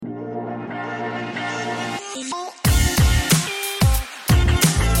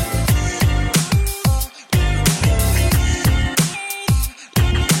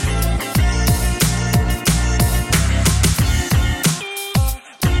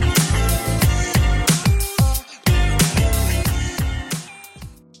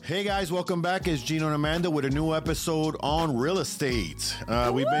Hey guys, welcome back. It's Gino and Amanda with a new episode on real estate.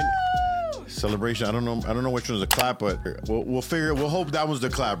 We've been celebration. I don't know which one's the clap, but we'll figure. We'll hope that was the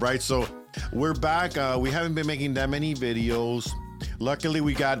clap, right? So we're back. We haven't been making that many videos. Luckily,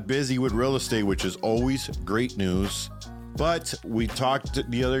 we got busy with real estate, which is always great news. But we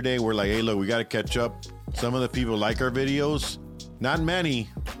talked the other day. We're like, hey, look, we got to catch up. Some of the people like our videos. Not many,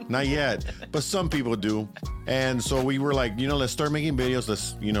 not yet, but some people do. And so we were like, let's start making videos.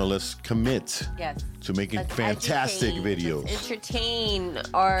 Let's commit to making fantastic videos. Let's entertain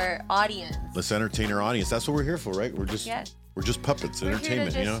our audience. Let's entertain our audience. That's what we're here for, right? We're just puppets,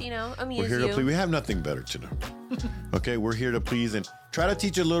 entertainment, We're here to just, amuse We're here to please. We have nothing better to do. Okay, we're here to please and try to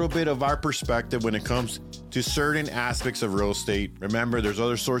teach a little bit of our perspective when it comes to certain aspects of real estate. Remember, there's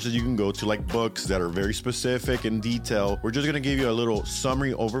other sources you can go to, like books that are very specific and detailed. We're just going to give you a little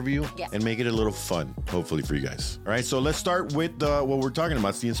summary overview and make it a little fun, hopefully, for you guys. All right, so let's start with what we're talking about.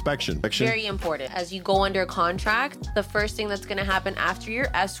 It's the inspection. Very important. As you go under contract, the first thing that's going to happen after your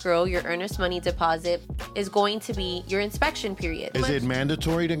escrow, your earnest money deposit, is going to be your inspection period. Is it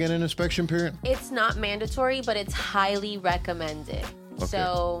mandatory to get an inspection period? It's not mandatory, but it's highly recommended. Okay.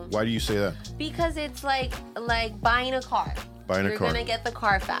 So why do you say that? Because it's like buying a car. You're gonna get the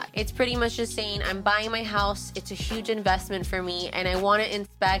Carfax. It's pretty much just saying, I'm buying my house. It's a huge investment for me, and I want to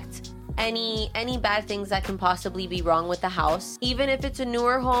inspect any bad things that can possibly be wrong with the house. Even if it's a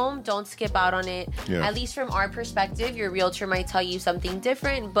newer home, don't skip out on it. Yeah. At least from our perspective, your realtor might tell you something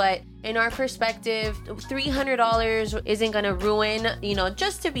different, but in our perspective, $300 isn't going to ruin,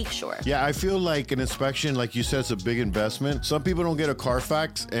 just to be sure. Yeah, I feel like an inspection, like you said, it's a big investment. Some people don't get a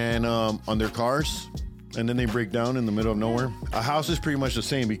Carfax and on their cars, and then they break down in the middle of nowhere. A house is pretty much the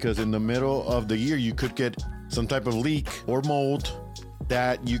same, because in the middle of the year, you could get some type of leak or mold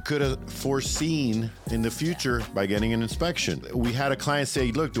that you could have foreseen in the future by getting an inspection. We had a client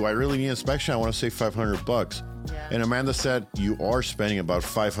say, look, do I really need an inspection? I want to save $500. Yeah. And Amanda said, you are spending about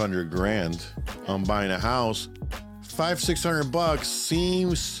 $500,000 on buying a house. $600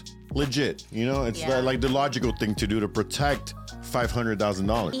 seems legit. It's like the logical thing to do to protect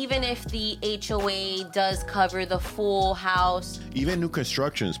 $500,000. Even if the HOA does cover the full house. Even new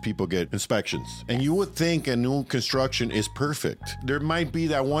constructions, people get inspections. And you would think a new construction is perfect. There might be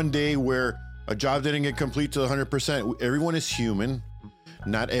that one day where a job didn't get complete to 100%. Everyone is human.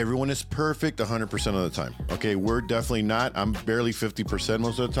 Not everyone is perfect 100% of the time. Okay, we're definitely not. I'm barely 50%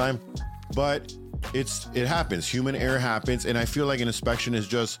 most of the time. But it happens. Human error happens. And I feel like an inspection is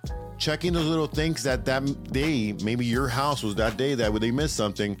just checking those little things that day, maybe your house was that day that they missed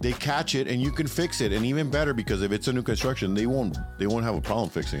something, they catch it and you can fix it. And even better, because if it's a new construction, they won't have a problem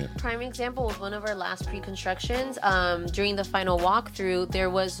fixing it. Prime example was one of our last pre-constructions. During the final walkthrough,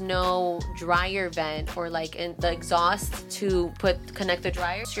 there was no dryer vent or in the exhaust to connect the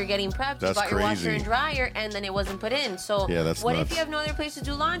dryer. So you're getting prepped, you got your washer and dryer, and then it wasn't put in. So what if you have no other place to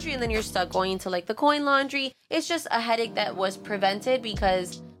do laundry and then you're stuck going to the coin laundry? It's just a headache that was prevented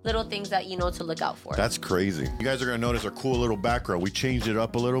because little things that to look out for. That's crazy. You guys are going to notice our cool little background. We changed it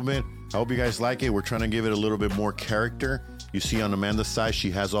up a little bit. I hope you guys like it. We're trying to give it a little bit more character. You see on Amanda's side, she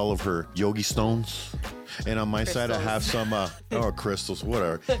has all of her yogi stones. And on my side, I have some, crystals,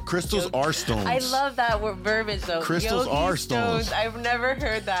 whatever. Crystals are stones. I love that verbiage, though. Crystals yogi are stones. I've never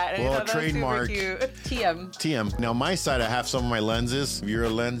heard that. Well, trademark. TM. Now, my side, I have some of my lenses. If you're a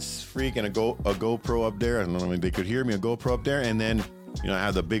lens freak and a GoPro up there, I don't know if they could hear me, a GoPro up there. And then I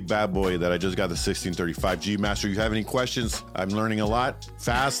have the big bad boy that I just got, the 1635G Master. You have any questions? I'm learning a lot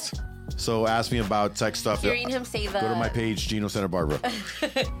fast. So ask me about tech stuff. Hearing him say Go to my page, Gino Santa Barbara.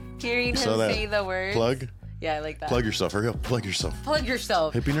 Hearing him say the words. Plug? Yeah, I like that. Plug yourself. Hurry up. Plug yourself. Plug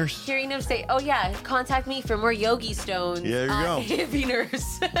yourself. Hippie nurse? Hearing him say, oh yeah, contact me for more yogi stones. Yeah, there you go. Hippie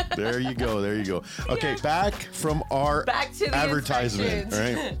nurse. There you go. Okay, back from our to the advertisement.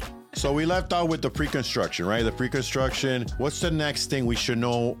 Right? So we left out with the pre-construction, right? The pre-construction. What's the next thing we should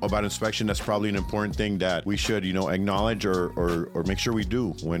know about inspection? That's probably an important thing that we should, acknowledge or make sure we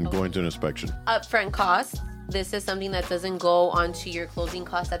do when going to an inspection. Upfront costs. This is something that doesn't go onto your closing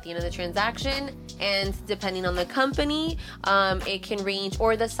costs at the end of the transaction. And depending on the company, it can range,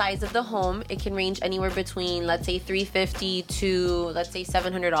 or the size of the home, it can range anywhere between, let's say, $350 to, let's say,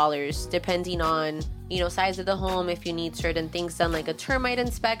 $700, depending on, size of the home, if you need certain things done, like a termite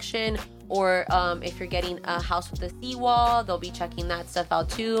inspection, or if you're getting a house with a seawall, they'll be checking that stuff out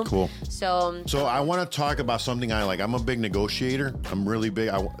too. Cool. So I want to talk about something I like. I'm a big negotiator. I'm really big.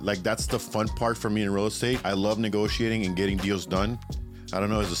 That's the fun part for me in real estate. I love negotiating and getting deals done. I don't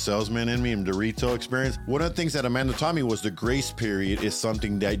know, as a salesman in me and the retail experience. One of the things that Amanda taught me was the grace period is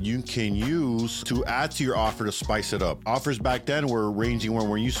something that you can use to add to your offer to spice it up. Offers back then were ranging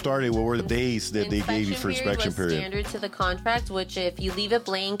when you started, what were the days that they gave you for inspection period? Standard to the contract, which if you leave it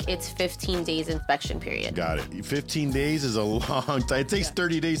blank, it's 15 days inspection period. Got it. 15 days is a long time. It takes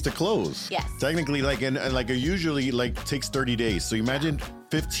 30 days to close. Yes. Technically, like usually takes 30 days. So imagine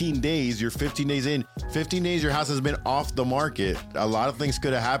 15 days, you're 15 days in. 15 days, your house has been off the market. A lot of things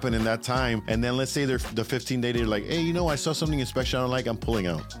could have happened in that time. And then let's say they're the 15 day, they're like, hey, I saw something inspection I don't like, I'm pulling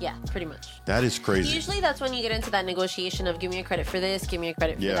out. Yeah, pretty much. That is crazy. Usually that's when you get into that negotiation of give me a credit for this, give me a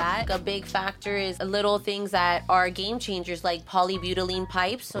credit for that. A big factor is little things that are game changers like polybutylene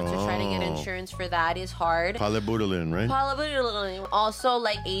pipes. So to try to get insurance for that is hard. Polybutylene, right? Polybutylene. Also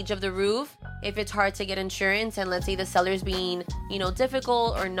like age of the roof. If it's hard to get insurance and let's say the seller's being,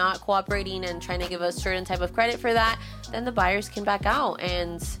 difficult or not cooperating and trying to give a certain type of credit for that, then the buyers can back out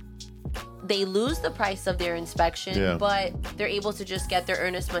and they lose the price of their inspection, but they're able to just get their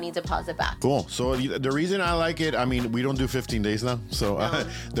earnest money deposit back. Cool. So the reason I like it, we don't do 15 days now. So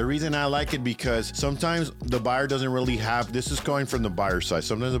the reason I like it because sometimes the buyer doesn't really have, this is going from the buyer side.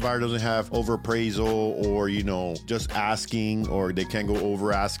 Sometimes the buyer doesn't have overappraisal or, just asking, or they can't go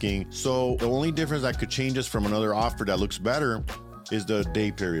over asking. So the only difference that could change us from another offer that looks better is the day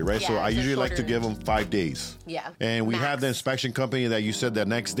period, right? So I usually like to give them 5 days. Yeah. And we have the inspection company that you said that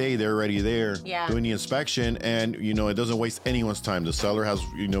next day they're already there doing the inspection, and it doesn't waste anyone's time. The seller has,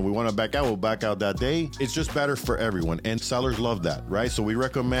 we want to back out, we'll back out that day. It's just better for everyone, and sellers love that, right? So we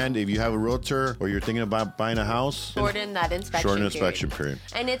recommend if you have a realtor or you're thinking about buying a house, shorten that inspection period.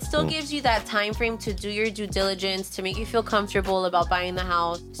 And it still gives you that time frame to do your due diligence to make you feel comfortable about buying the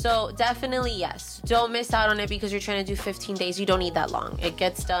house. So definitely yes, don't miss out on it because you're trying to do 15 days. You don't need that long. It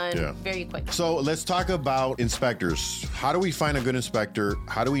gets done very quick. So let's talk about inspectors. How do we find a good inspector?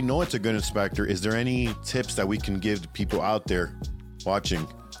 How do we know it's a good inspector? Is there any tips that we can give to people out there watching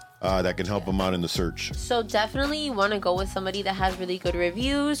that can help them out in the search? So definitely you want to go with somebody that has really good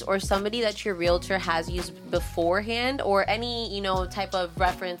reviews or somebody that your realtor has used beforehand or any, type of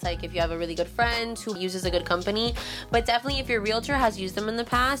reference, like if you have a really good friend who uses a good company. But definitely if your realtor has used them in the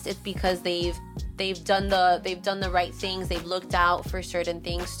past, it's because they've done the right things. They've looked out for certain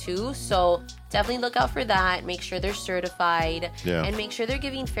things too. So definitely look out for that. Make sure they're certified and make sure they're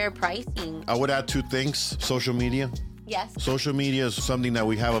giving fair pricing. I would add 2 things. Social media. Yes. Social media is something that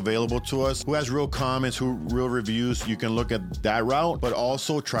we have available to us. Who has real comments, real reviews, you can look at that route, but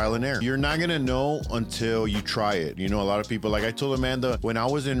also trial and error. You're not going to know until you try it. A lot of people, like I told Amanda, when I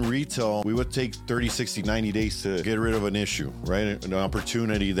was in retail, we would take 30, 60, 90 days to get rid of an issue, right? An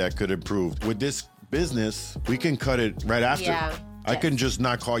opportunity that could improve. With this business, we can cut it right after. Yeah. I can just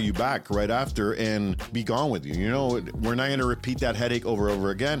not call you back right after and be gone with you. We're not going to repeat that headache over and over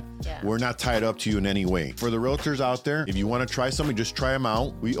again. Yeah. We're not tied up to you in any way. For the realtors out there, if you want to try something, just try them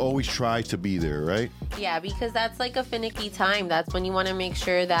out. We always try to be there, right? Yeah, because that's like a finicky time. That's when you want to make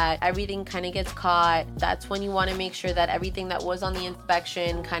sure that everything kind of gets caught. That's when you want to make sure that everything that was on the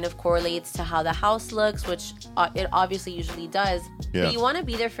inspection kind of correlates to how the house looks, which it obviously usually does. Yeah. But you want to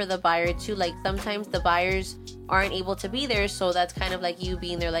be there for the buyer too. Like sometimes the buyers aren't able to be there, so that's kind of like you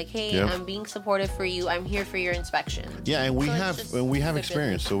being there like, hey, I'm being supportive for you, I'm here for your inspection. Yeah, and we have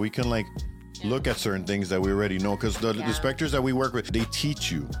experience, so we can look at certain things that we already know, because the inspectors that we work with, they teach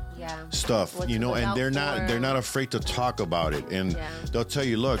you stuff, and they're not afraid to talk about it, and they'll tell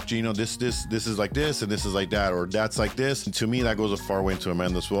you, look, Gino, this is like this and this is like that, or that's like this. And to me, that goes a far way to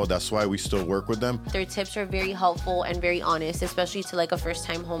Amanda as well. That's why we still work with them. Their tips are very helpful and very honest, especially to like a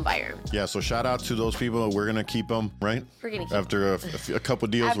first-time home buyer. Yeah, so shout out to those people. We're gonna keep them, right? We're gonna keep after a couple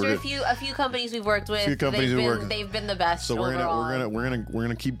deals. After a few companies we've worked with, they've been the best. So we're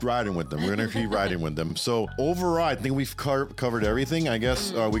gonna keep riding with them. We're gonna keep riding with them. So overall, I think we've covered everything. I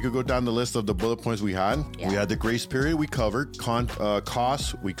guess we could go down the list of the bullet points we had. Yeah. We had the grace period. We covered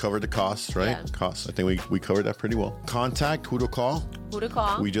costs. We covered the costs, right? Yeah. Costs. I think we covered that pretty well. Contact. Who to call.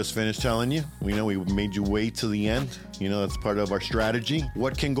 We just finished telling you. We know we made you wait till the end. That's part of our strategy.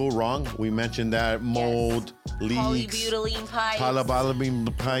 What can go wrong? We mentioned that mold, leaks,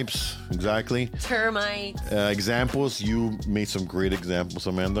 polybutylene pipes, exactly. Termites. Examples. You made some great examples,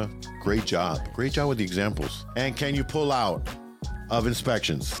 Amanda. Great job with the examples. And can you pull out of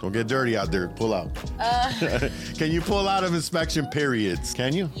inspections? Don't get dirty out there. Pull out. Can you pull out of inspection periods?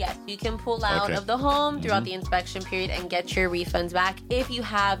 Can you? Yes, you can pull out of the home throughout the inspection period and get your refunds back if you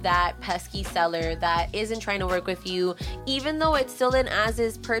have that pesky seller that isn't trying to work with you. Even though it's still an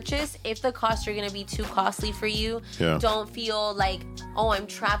as-is purchase, if the costs are going to be too costly for you, don't feel like, oh, I'm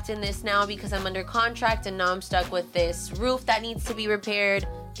trapped in this now because I'm under contract and now I'm stuck with this roof that needs to be repaired,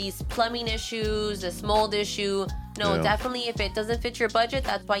 these plumbing issues, this mold issue. No, definitely if it doesn't fit your budget,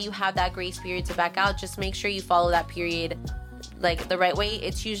 that's why you have that grace period to back out. Just make sure you follow that period like the right way.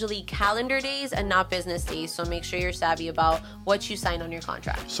 It's usually calendar days and not business days. So make sure you're savvy about what you signed on your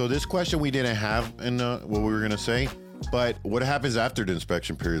contract. So this question we didn't have in what we were going to say, but what happens after the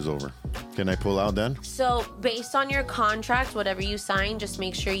inspection period is over? Can I pull out then? So based on your contract, whatever you sign, just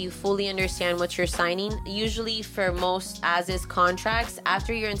make sure you fully understand what you're signing. Usually for most as-is contracts,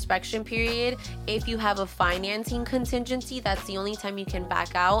 after your inspection period, if you have a financing contingency, that's the only time you can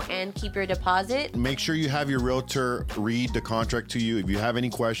back out and keep your deposit. Make sure you have your realtor read the contract to you. If you have any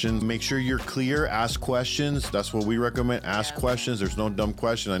questions, make sure you're clear. Ask questions. That's what we recommend. Ask questions. There's no dumb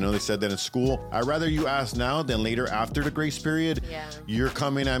question. I know they said that in school. I'd rather you ask now than later after the grace period. You're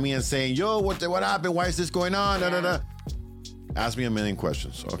coming at me and saying, yo, what happened? Why is this going on? Ask me a million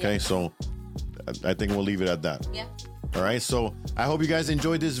questions. Okay. So I think we'll leave it at that. All right. So I hope you guys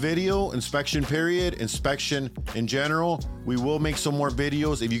enjoyed this video. Inspection period, inspection in general. We will make some more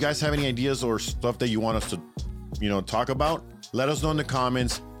videos. If you guys have any ideas or stuff that you want us to, talk about, let us know in the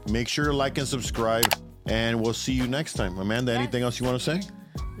comments. Make sure to like and subscribe, and we'll see you next time. Amanda, anything else you want to say?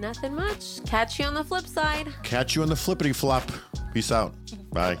 Nothing much. Catch you on the flip side. Catch you on the flippity flop. Peace out.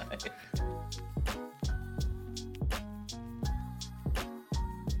 Bye.